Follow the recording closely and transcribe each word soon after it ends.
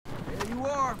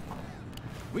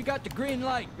We got the green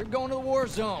light. You're going to the war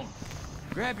zone.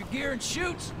 Grab your gear and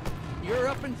shoot. You're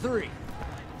up in 3.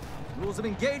 Rules of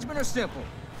engagement are simple.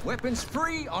 Weapons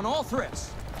free on all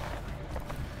threats.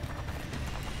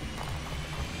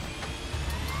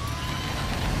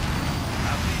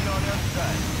 I'll see you on the other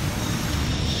side.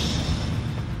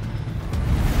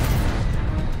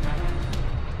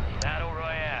 Battle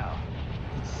Royale.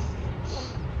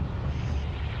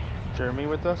 Jeremy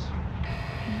with us?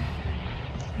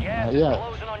 Gas yeah. is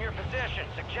closing on your position.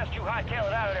 Suggest you hightail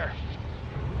it out of there.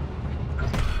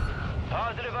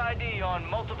 Positive ID on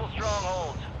multiple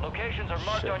strongholds. Locations are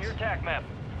marked on your TAC map.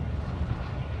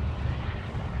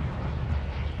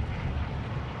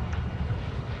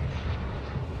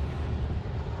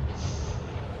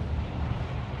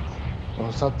 So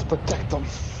it's up to protect them.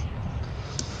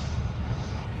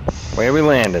 Where are we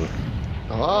landing?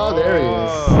 Oh, there he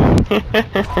is.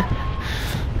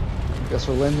 Guess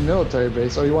we're landing military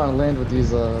base. Oh, you want to land with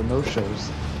these no-shows?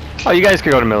 Oh, you guys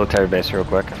could go to military base real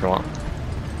quick if you want.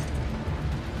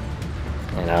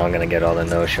 And now I'm gonna get all the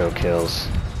no-show kills.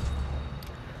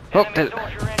 Oh, Enemy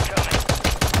soldier incoming.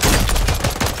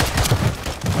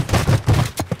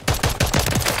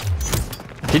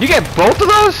 did you get both of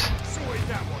those?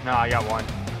 No, I got one.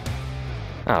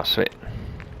 Oh, sweet.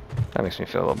 That makes me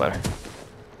feel a little better.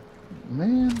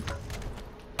 Man.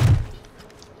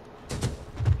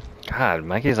 God,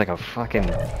 Mikey's like a fucking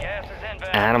Gas is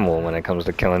inbound. animal when it comes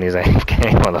to killing these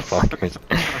AFK motherfuckers.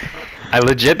 I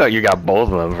legit thought you got both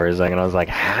of them for a second. I was like,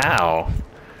 how?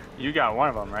 You got one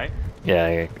of them, right? Yeah,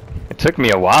 it took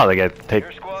me a while to get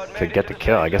Your squad made it get to the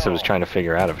kill. I guess it safe was zone. trying to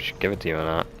figure out if I should give it to you or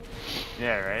not.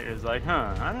 Yeah, right. It was like,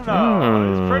 huh? I don't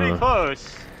know. It's pretty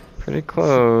close. Pretty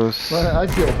close. Well, I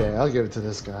feel bad. I'll give it to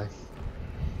this guy.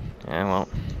 Yeah, well,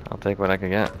 I'll take what I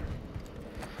could get.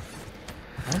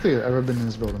 I don't think I've ever been in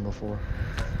this building before.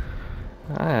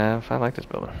 I have. I like this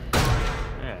building.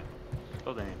 Yeah.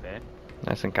 Building ain't bad.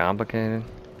 Nice and complicated.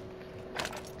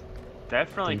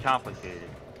 Definitely complicated.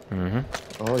 Mm-hmm.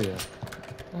 Oh, yeah.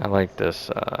 I like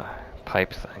this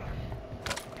pipe thing.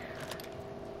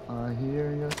 I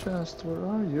hear your chest. Where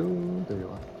are you? There you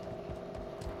are.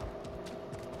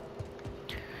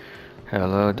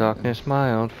 Hello, darkness,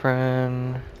 my old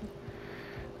friend.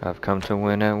 I've come to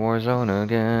win at Warzone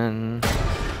again.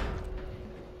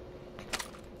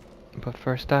 But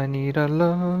first I need a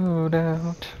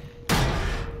loadout.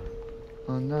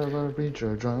 Another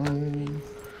breacher drone.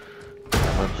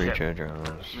 I love breacher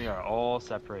drones. We are all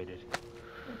separated.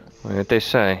 What they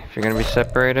say? If you're gonna be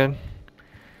separated,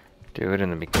 do it in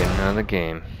the beginning of the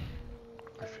game.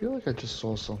 I feel like I just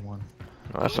saw someone.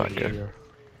 Oh, that's not good. Here.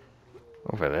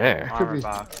 Over there. Could Armor be-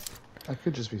 box. I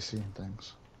could just be seeing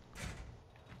things.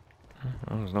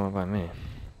 Oh, there's no one by me.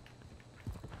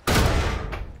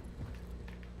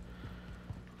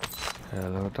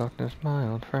 Hello, darkness, my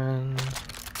old friend.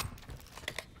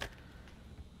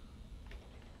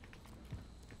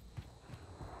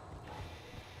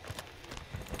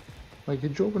 Like,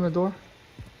 could you open the door?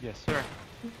 Yes, sir.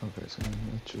 Okay, so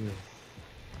that's you.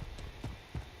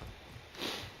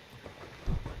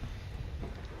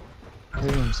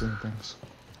 Maybe I'm seeing things.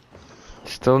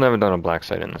 Still never done a black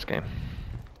site in this game.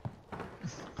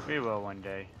 We will one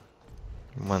day.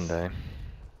 One day.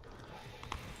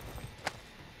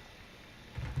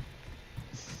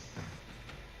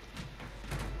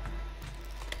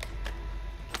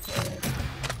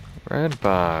 Red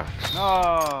box.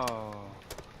 No.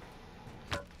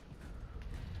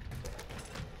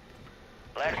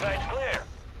 Black site's clear.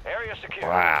 Area secure.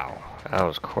 Wow, that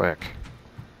was quick.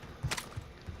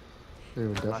 They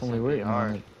were definitely be waiting on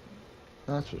hard. it.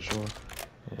 That's for sure.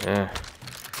 Yeah.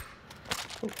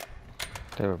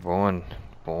 They were born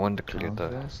to clear Down the.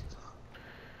 fast.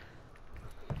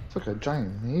 It's like a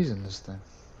giant maze in this thing.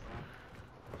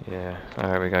 Yeah.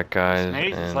 All right, we got guys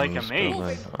maze is in like a this maze.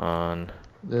 building on.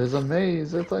 There's a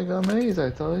maze. It's like a maze. I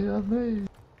tell you, a maze.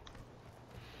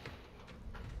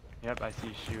 Yep, I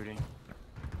see shooting.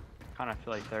 Kind of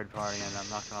feel like third party, and I'm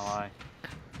not gonna lie.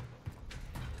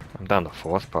 I'm down to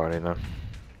fourth party then.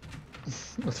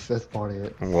 What's fifth party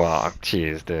it? Wow,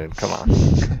 jeez, dude, come on.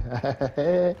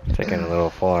 Taking a little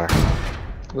far.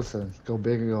 Listen, go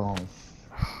big or go home.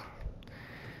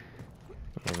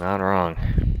 You're not wrong.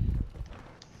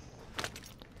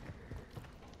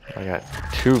 I got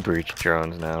 2 breach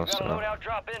drones now, You got a so. loadout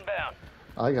drop inbound.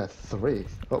 I got 3,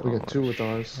 but we got 2 with Holy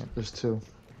ours. shit. There's 2.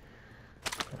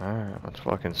 Alright, let's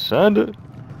fucking send it.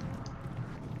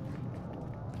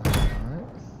 Alright.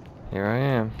 Here I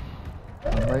am.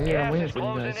 I'm right here. I'm Gas waiting is for you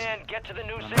closing guys. in. Get to the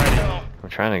new I'm safe ready. zone. I'm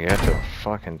trying to get to the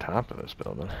fucking top of this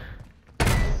building.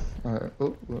 Alright.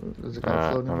 Oh, there's a guy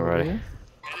Alright, floating I'm over ready. here.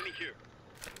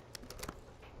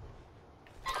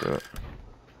 do it.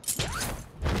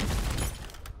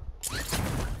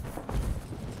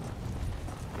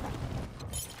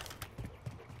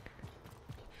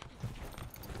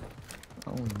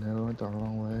 Oh no, went the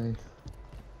wrong way.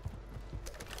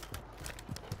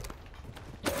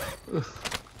 Ugh.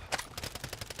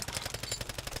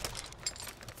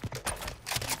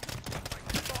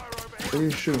 Where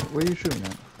you shooting? Where you shooting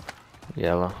at?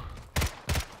 Yellow.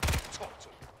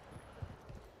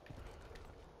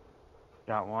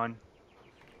 Got one.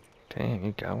 Dang,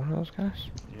 you got one of those guys?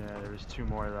 Yeah, there was 2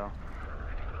 more though.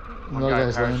 No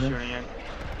guys landing. parachuting in.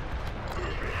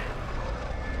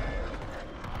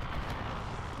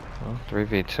 Well,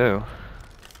 3v2.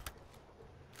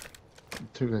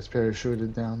 2 guys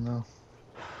parachuted down though.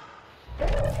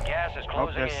 Gas is Oh,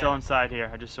 closing they're in. still inside here.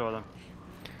 I just saw them.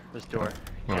 This door.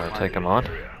 You wanna take them on?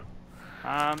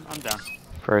 I'm down.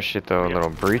 First, you throw a little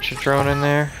breacher drone in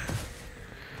there.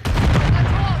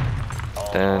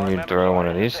 Then you throw one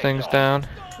of these things down.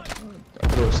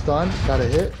 Threw a stun, got a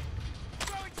hit.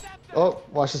 Oh,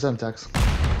 watch this MTEX.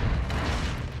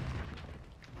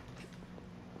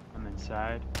 I'm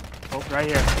inside. Oh, right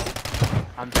here.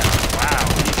 I'm down. Wow,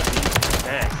 he's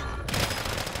dead.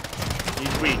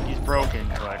 He's weak. He's broken,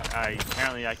 but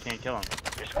apparently I can't kill him.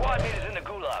 Your squad mate is in the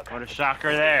gulag. What a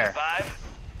shocker there. 5,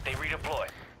 they redeploy.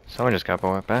 Someone just got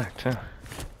brought back, too. Oh,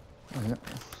 yeah.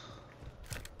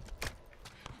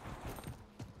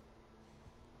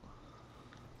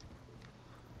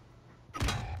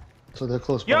 So they're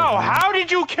close by. Yo, how did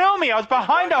you kill me? I was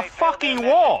behind a fucking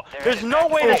wall. There's no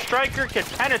way the striker could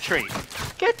penetrate.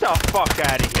 Get the fuck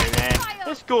out of here, man.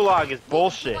 This gulag is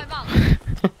bullshit.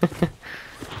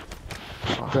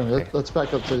 Okay, let's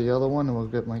back up to the other one and we'll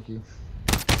get Mikey.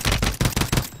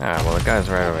 Alright, well, the guy's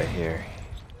right over here.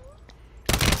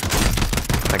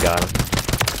 I got him.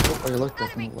 Oh, you looked at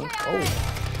him. Oh,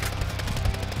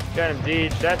 Got him,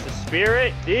 DJ. That's a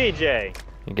spirit. DJ.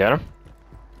 You got him?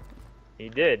 He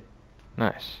did.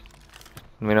 Nice.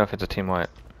 Let me know if it's a team wipe.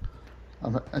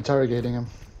 I'm interrogating him.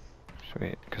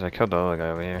 Sweet, because I killed the other guy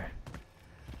over here.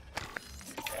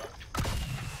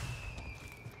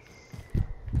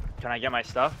 Can I get my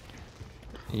stuff?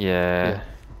 Yeah.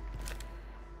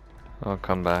 I'll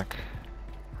come back.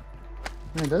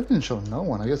 Man, that didn't show no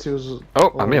one. I guess he was.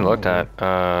 Oh, I'm being no, looked at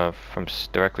from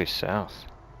directly south.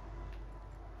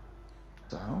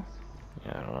 South?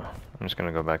 Yeah, I don't know. I'm just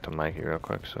gonna go back to Mikey real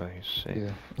quick so he's safe.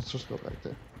 Yeah, let's just go back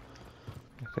there.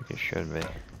 I think he should be.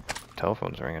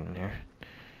 Telephone's ringing in here.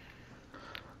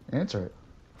 Answer it.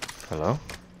 Hello?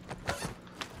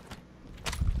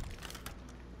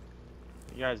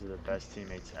 You guys are the best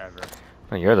teammates ever.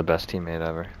 Oh, you're the best teammate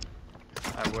ever.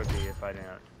 I would be if I didn't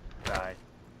die.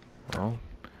 Well.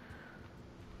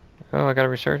 Oh, I got a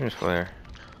resurgence flare.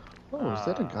 Oh, is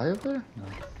that a guy up there? No.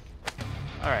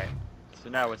 Alright. So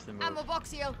now what's the move? Ammo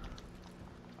box here.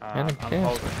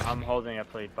 I'm holding a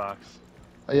plate box.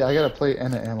 Oh, yeah, I got a plate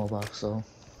and an ammo box, so.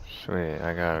 Sweet,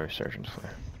 I got a resurgence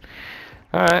flare.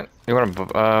 Alright, you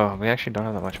wanna, we actually don't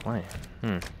have that much money.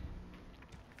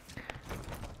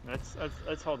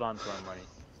 Let's hold on to our money.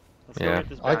 Let's Yeah. go get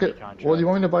this I bounty could. contract. Well, do you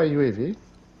want me to buy a UAV?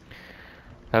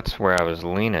 That's where I was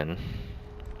leaning.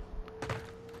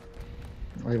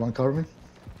 Or you want to cover me?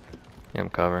 Yeah, I'm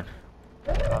covered.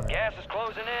 Gas is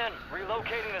closing in.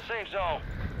 Relocating the safe zone.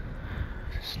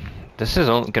 This is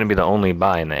gonna be the only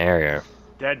buy in the area.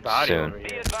 Dead body soon. over Be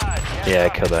here. advised. gas Yeah, I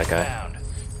box killed that is guy. found.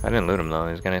 I didn't loot him though.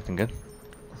 He's got anything good?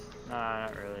 Nah,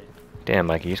 not really. Damn,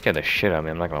 Mikey, you scared the shit out of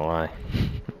me. I'm not gonna lie.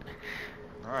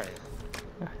 Alright.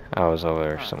 I was over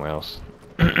there somewhere else.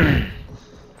 Should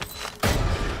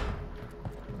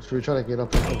we try to get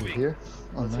up over here?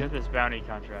 Oh, Let's no. get this bounty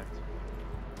contract.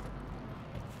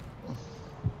 What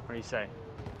do you say?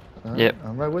 All right, Yep.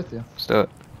 I'm right with you. Let's do it.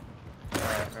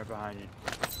 Alright, right behind you.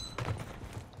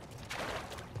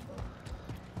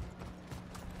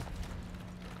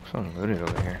 Someone looted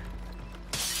over here.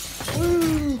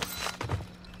 Any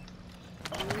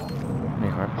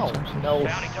hard Oh, resources? no.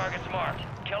 Bounty targets marked.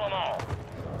 Kill them all.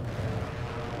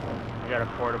 We got a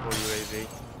portable UAV.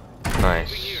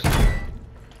 Nice.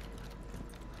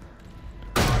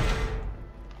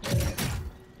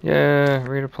 Yeah,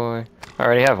 redeploy. I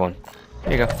already have one.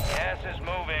 Here you go. Gas is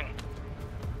moving.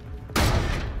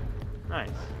 Nice.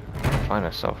 Find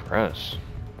a self-res.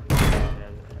 Yeah,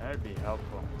 that'd be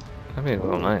helpful. That'd be a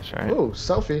little nice, right? Whoa,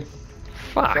 selfie.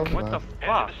 Fuck. Selfie. What the Enter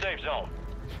fuck? the safe zone.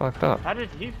 Fucked up. How did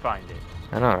he find it?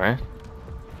 I know, right?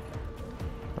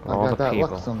 Of I all got the that people.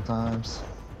 luck sometimes.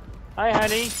 Hi,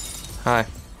 honey. Hi.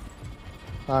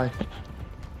 Hi.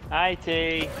 Hi,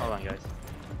 T. Hold on, guys.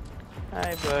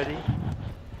 Hi, buddy.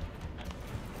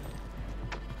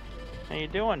 How you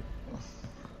doing?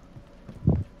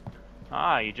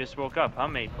 Ah, you just woke up, huh,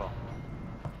 Maple?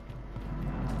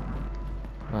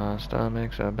 My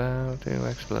stomach's about to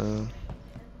explode.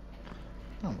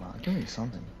 Come on, give me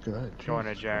something good. Going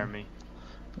to Jesus Jeremy.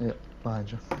 Christ. Yep,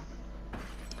 behind you.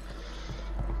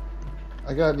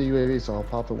 I got the UAV, so I'll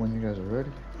pop it when you guys are ready.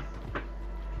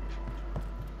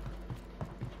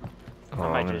 Oh, I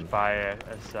might I'm gonna- just buy a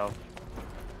self.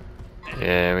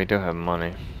 Yeah, we do have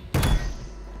money.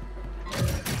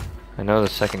 I know the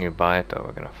second you buy it, though,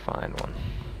 we're gonna find one.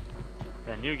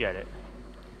 Then you get it.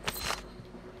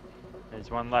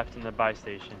 There's one left in the buy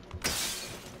station.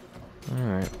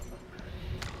 Alright.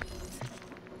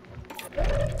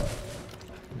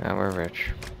 Now we're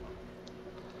rich.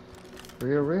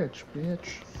 We're rich,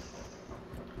 bitch.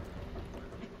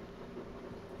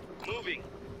 Moving.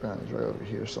 Bounty's right over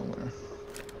here somewhere.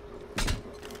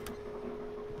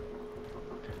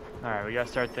 Alright, we gotta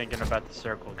start thinking about the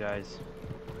circle, guys.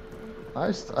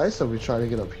 I said we try to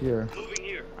get up here. Moving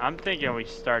here. I'm thinking we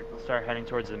start heading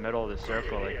towards the middle of the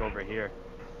circle, like over here.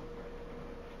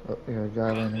 Oh, you got a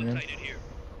guy landing in. Sighted here.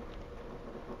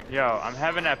 Yo, I'm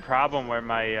having that problem where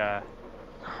my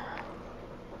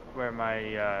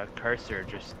cursor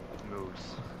just moves.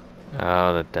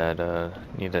 Oh, the dead,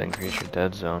 need to increase your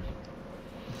dead zone.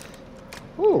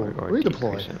 Ooh, Or redeploy.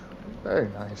 decrease it. Very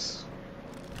nice.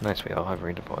 Nice, we all have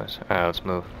redeploys. Alright, let's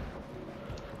move.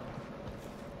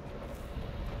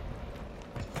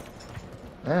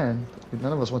 And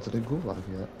none of us went to the gulag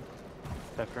yet.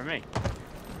 Except for me.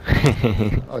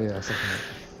 Oh yeah, second.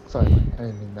 Sorry, I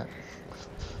didn't mean that.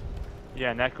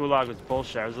 Yeah, and that gulag was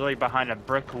bullshit. I was literally behind a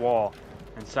brick wall,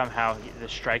 and somehow the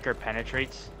striker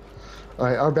penetrates. All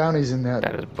right, our bounty's in that.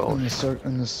 That is bullshit.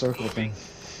 In the circle thing.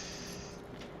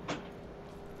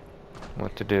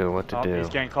 What to do, what to Oh, do. he's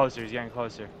getting closer. He's getting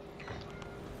closer.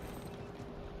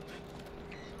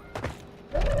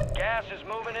 Gas is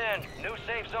moving in. New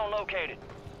safe zone located.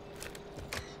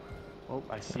 Oh,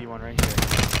 I see one right here.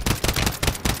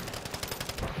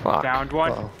 Fuck. Downed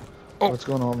one. Uh-oh. Oh. What's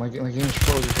going on? My game's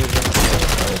frozen.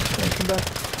 Come back.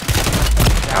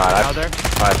 Down, I another.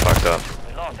 fucked up.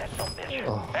 We lost that son of a bitch.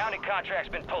 Oh. Bounty contract's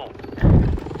been pulled.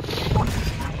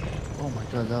 Oh my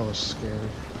god, that was scary.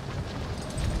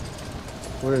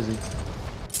 Where is he?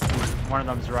 One of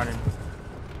them's running.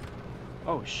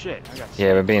 Oh shit! I got.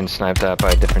 Yeah, we're being sniped at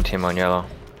by a different team on yellow.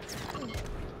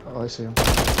 Oh, I see him.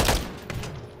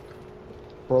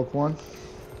 Broke one.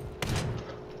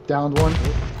 Downed one.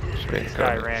 Straight This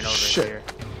guy cover. ran over Shit. here.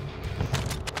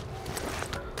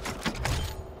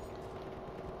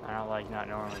 I don't like not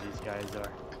knowing where these guys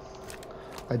are.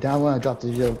 I downed one. I dropped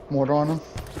the mortar on him.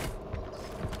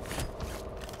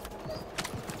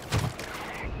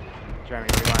 Jeremy,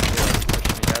 we want to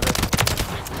push together.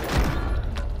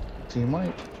 Team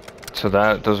white. So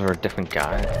those were different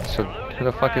guys. So who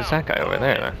the fuck is that guy over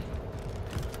there then?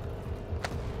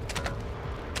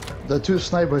 The two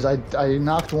snipers. I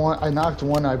knocked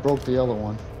one. I broke the other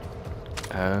one.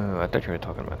 Oh, I thought you were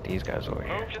talking about these guys over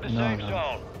here. Move to the No, safe no.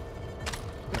 zone.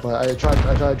 But I tried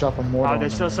to drop a mortar. Oh, on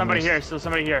there's them still and I somebody missed. here. Still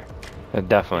somebody here. There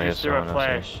definitely is Just threw a someone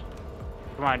else flash.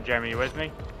 Come on, Jeremy, you with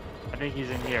me? I think he's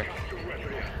in here.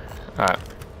 here. Alright,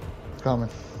 Coming.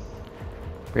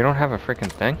 we don't have a freaking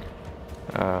thing?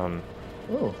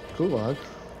 Oh, gulag.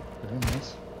 Very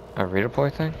nice. A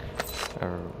redeploy thing?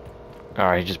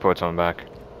 Alright, he just brought someone back.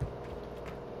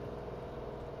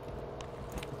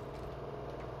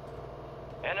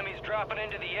 Enemies dropping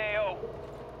into the AO.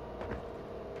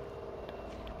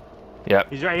 Yep.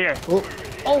 He's right here.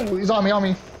 Oh, he's on me. On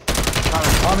me.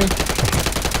 On me.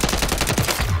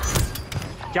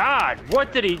 God,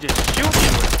 what did he just shoot me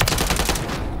with?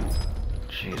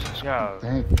 Jesus. Yo,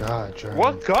 Thank God, Jeremy.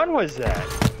 what gun was that?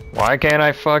 Why can't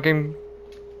I fucking...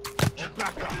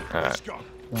 Alright. You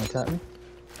wanna tap me?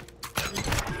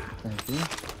 Thank you.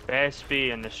 Best B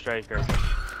in the striker.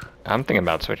 I'm thinking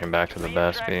about switching back to the Being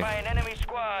best tracked B. by an enemy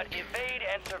squad. Evade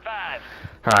and survive.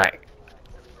 Alright.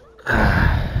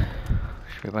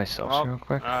 Should we buy selves Well, real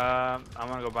quick? I'm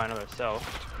gonna go buy another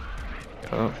self.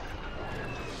 Oh.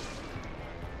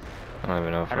 I don't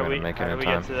even know if How we're do we, gonna make it how do in we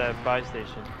time. get to the buy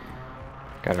station?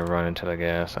 Gotta run into the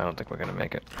gas. I don't think we're gonna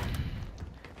make it.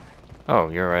 Oh,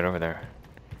 you're right over there.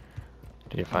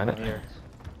 Did you find it? Here.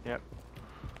 Yep.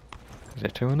 Is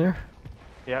there two in there?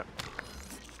 Yep.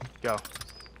 Go.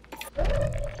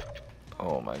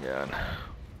 Oh my god.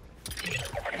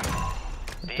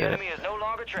 The Did it. enemy is no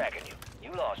longer tracking you.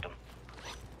 You lost him.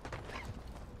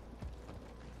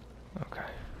 Okay.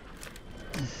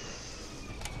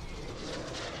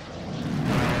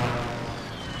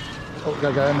 Oh,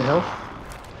 got a guy on the hill.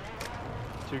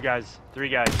 Two guys. Three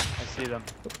guys. I see them.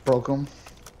 Broke him.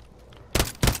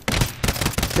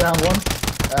 Down one.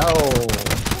 Oh.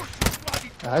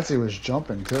 As he was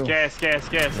jumping too. Gas, gas,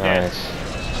 gas, Nice. gas.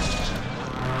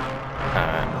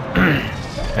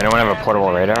 Anyone have a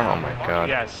portable radar? Oh my god.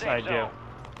 Yes, I do.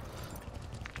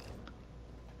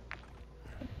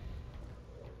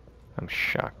 I'm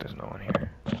shocked there's no one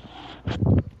here.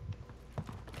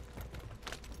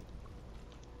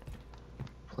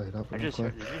 Play it up I real just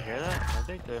quick. heard, did you hear that? I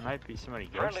think there might be somebody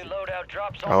Friendly ghosted. loadout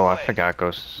drops on Oh, the I way. forgot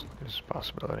ghosts is a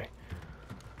possibility.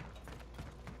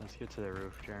 Let's get to the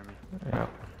roof, Jeremy. Yeah.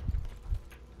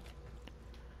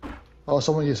 Oh,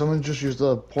 someone just used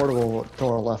the portable to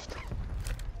our left.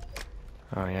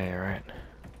 Oh yeah, you're right.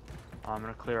 I'm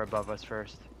gonna clear above us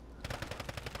first.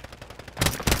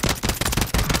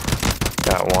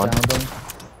 Got one. Downed him.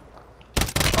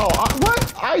 Oh,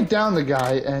 what? I downed the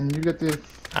guy, and you get the.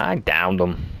 I downed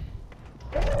him.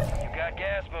 You got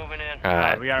gas moving in.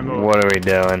 Alright, we gotta move. what are we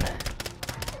doing?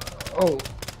 Oh,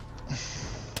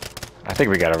 I think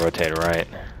we gotta rotate right.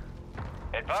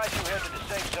 Advise you head to the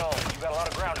safe zone. You got a lot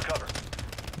of ground to cover.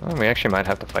 Well, we actually might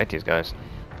have to fight these guys.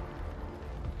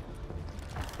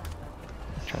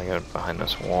 Trying to get behind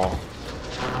this wall.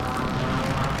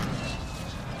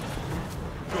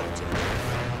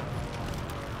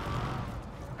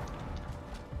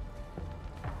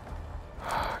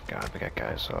 God, we got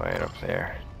guys right up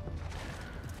there.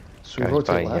 so we Guys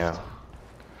rotate by, left.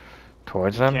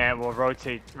 towards them? Yeah, we'll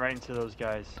rotate right into those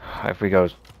guys. If we go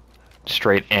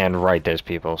straight and right, there's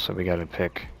people, so we gotta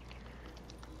pick.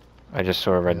 I just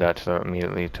saw a red dot to the,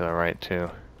 immediately to the right, too.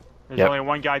 There's Yep. only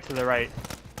one guy to the right.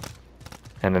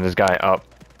 And then this guy up.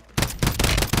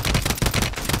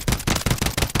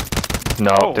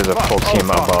 No, Oh, there's a fuck. full Oh, team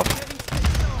fuck. above.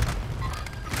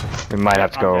 We might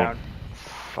have to I'm go. down.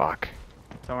 Fuck.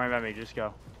 Don't worry about me, just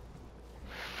go.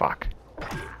 Fuck.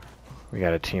 We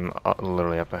got a team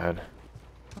literally up ahead.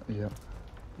 Yeah.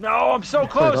 No, I'm so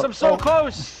close, I'm so Oh.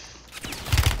 close!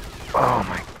 Oh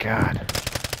my god.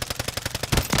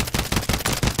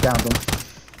 Downed him.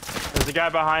 There's a guy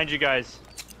behind you guys.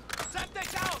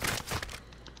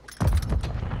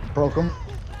 Broke him.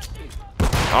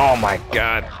 Oh my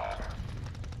god.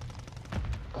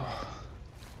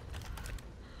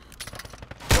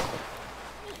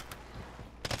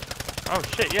 Oh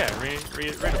shit, yeah,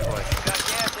 redeploy. Got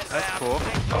gas inbound. That's cool.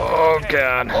 Oh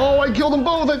god. Oh, I killed them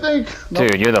both, I think.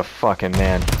 Nope. Dude, you're the fucking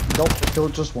man. Nope, I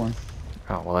killed just one.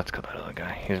 Oh, well, let's kill that other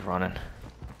guy. He's running.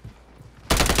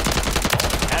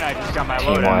 And I just got my Team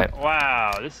loadout. wipe.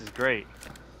 Wow, this is great.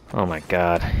 Oh my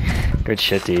god. Good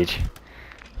shit, Deej.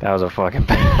 That was a fucking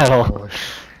battle. Boy.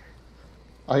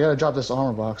 I gotta drop this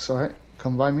armor box, alright?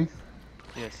 Come by me.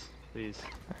 Yes, please.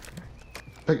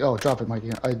 Oh, drop it,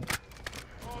 Mikey.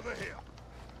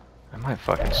 I might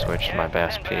fucking switch to my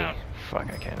Bass P. Fuck,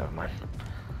 I can't, never mind.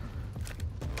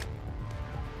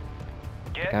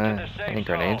 Get to Got the safe any zone.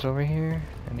 grenades over here?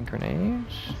 Any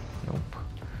grenades? Nope.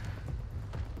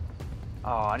 Oh,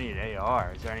 I need an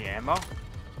AR. Is there any ammo?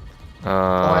 Oh,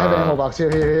 I have an ammo box.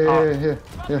 Here.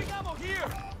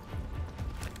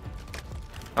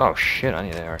 Oh shit, I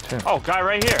need AR too. Oh, guy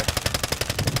right here.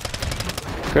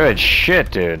 Good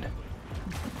shit, dude.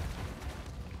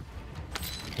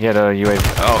 He had a UAV.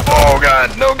 Oh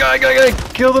god, no guy,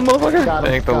 kill the motherfucker. Got him,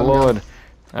 Thank the got him, Lord.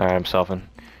 Alright, I'm selfing.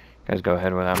 Guys, go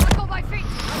ahead with him. Got my feet.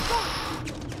 I'm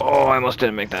going. Oh, I almost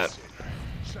didn't make that.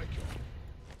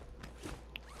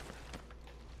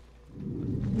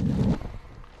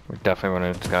 We're definitely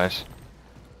running into guys.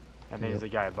 I think there's a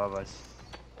guy above us.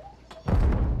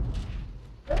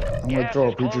 I'm gonna Gas throw a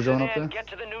is Petri drone closing up in. there. Get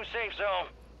to the new safe zone.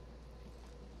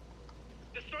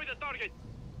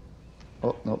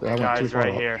 Oh, nope, I went too Guy's far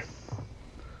right up. here.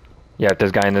 Yeah,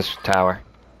 there's a guy in this tower.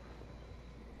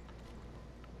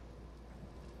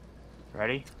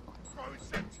 Ready?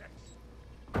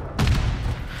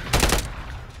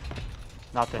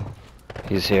 Nothing.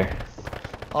 He's here.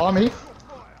 On me.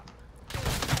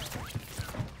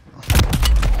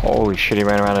 Holy shit, he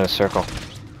ran around in a circle.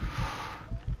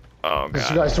 Oh There's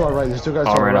two god. guys to our right. There's two guys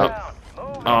to Oh, our ran right. up.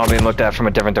 Oh, I'm being looked at from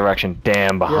a different direction.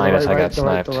 Damn, behind us I got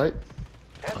sniped. The right.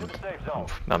 Head to the safe zone.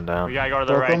 I'm We down. gotta go to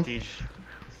the Broke right, him. Deej.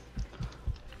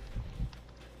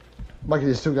 Mikey,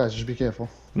 there's two guys. Just be careful.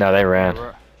 No, they ran.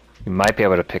 We're- You might be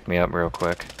able to pick me up real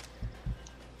quick.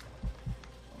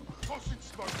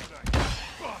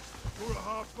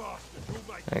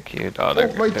 Thank you. Oh, they're,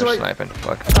 right, they're right. sniping.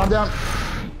 Fuck. I'm down.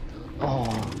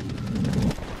 Oh,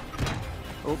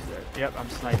 Oh, yep, I'm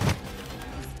sniping.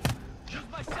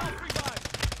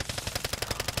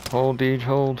 Hold, Deej,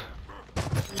 hold.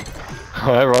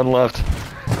 I run left.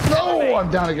 no! I'm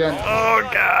down again. Oh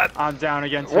god. I'm down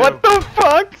again too. What the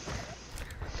fuck?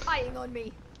 Lying on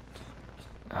me.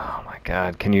 Oh my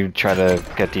god. Can you try to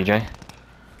get DJ?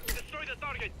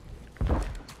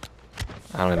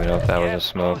 don't even know if that was a Gas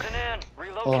smoke. closing in.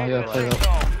 Oh, yeah, Relocate to play the it safe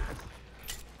up. zone.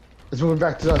 It's moving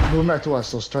back to us. Moving back to us.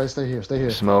 So try to stay here. Stay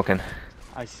here. Smoking.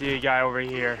 I see a guy over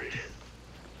here.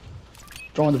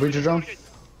 Throwing the breacher drone. I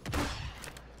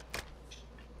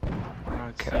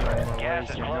don't see Okay. him. Where Gas is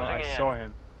is he? I know closing I in. saw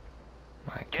him.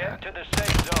 My Get God. to the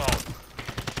safe zone.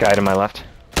 Guy to my left.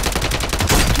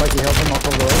 Mikey, help him off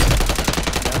over the way.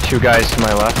 2 guys to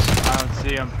my left. I don't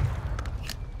see him.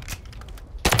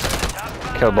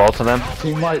 Kill both of them.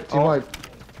 Team wipe. Team Oh. wipe.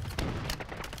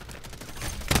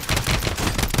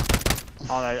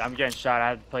 Oh, I'm getting shot. I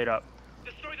had to plate up.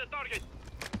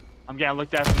 I'm getting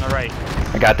looked at from the right.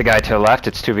 I got the guy to the left.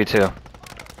 It's 2v2.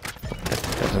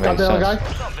 Doesn't Got make the other sense.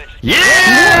 guy. Some bitches.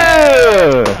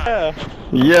 Yeah!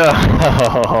 Yo!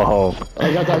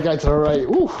 I got that guy to the right.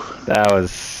 Ooh. That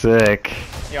was sick.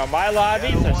 Yo, my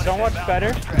lobbies are so much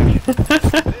better.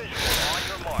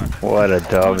 What a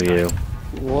W.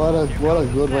 What a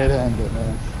good way to end it,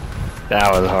 man.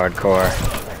 That was hardcore.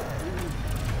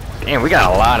 Damn, we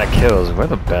got a lot of kills. We're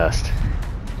the best.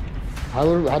 How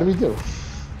do we do?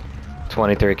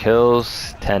 23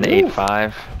 kills, 10, 8,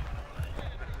 5.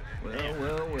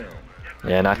 Well.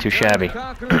 Yeah, not too shabby.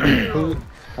 Who?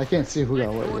 I can't see who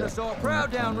got what Doing yet. us all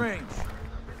proud downrange.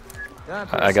 Time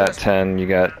for I got assessment. 10, you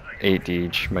got 8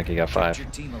 each. Mikey got 5. Your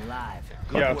team alive.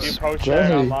 Yo, if you post Jeremy.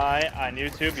 that online on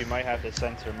YouTube, you might have to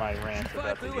censor my rant Fight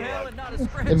about the through hell gulag. and not a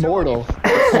scratch on Immortal.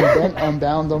 Unbent,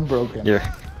 unbound, unbroken. You're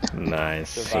nice.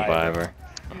 Survivor. Survivor.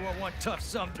 you. You want one tough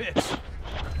sumbitch.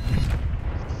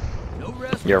 No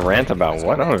rest. Your rant about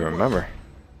what? I don't even remember.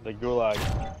 The gulag.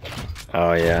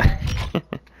 Oh, yeah.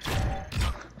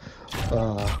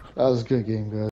 That was a good game, guys.